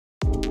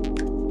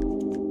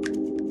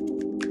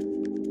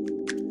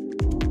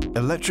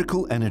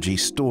Electrical energy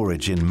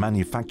storage in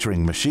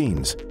manufacturing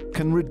machines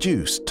can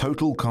reduce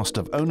total cost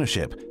of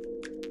ownership.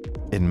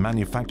 In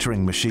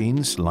manufacturing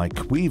machines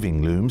like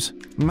weaving looms,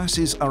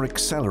 masses are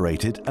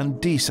accelerated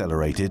and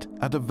decelerated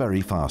at a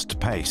very fast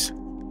pace.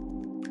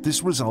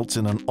 This results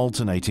in an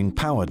alternating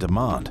power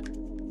demand.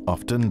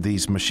 Often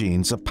these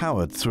machines are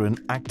powered through an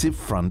active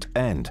front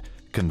end,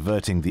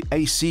 converting the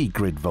AC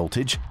grid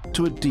voltage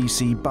to a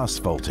DC bus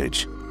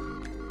voltage.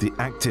 The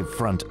active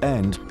front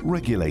end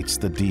regulates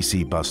the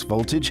DC bus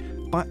voltage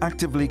by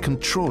actively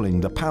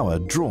controlling the power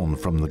drawn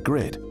from the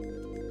grid.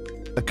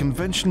 A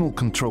conventional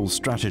control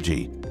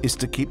strategy is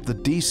to keep the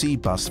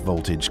DC bus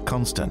voltage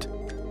constant.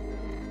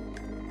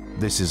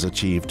 This is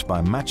achieved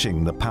by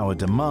matching the power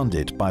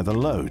demanded by the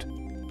load.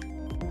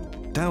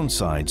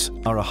 Downsides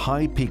are a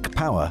high peak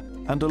power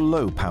and a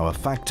low power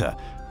factor,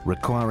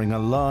 requiring a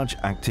large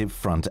active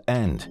front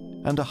end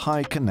and a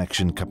high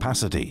connection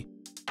capacity.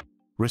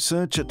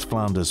 Research at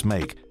Flanders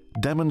Make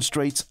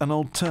demonstrates an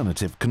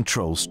alternative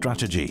control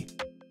strategy.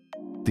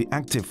 The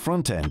active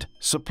front end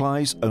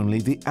supplies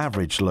only the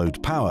average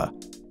load power,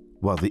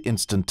 while the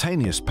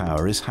instantaneous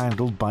power is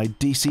handled by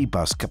DC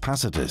bus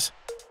capacitors.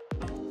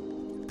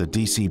 The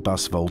DC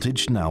bus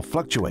voltage now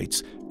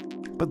fluctuates,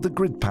 but the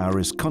grid power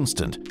is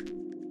constant,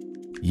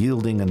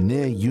 yielding a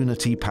near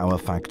unity power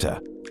factor.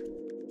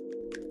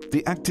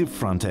 The active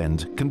front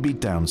end can be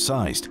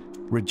downsized,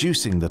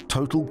 reducing the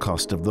total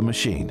cost of the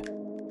machine.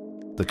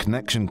 The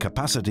connection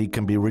capacity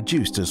can be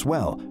reduced as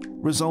well,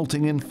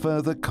 resulting in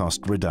further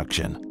cost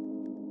reduction.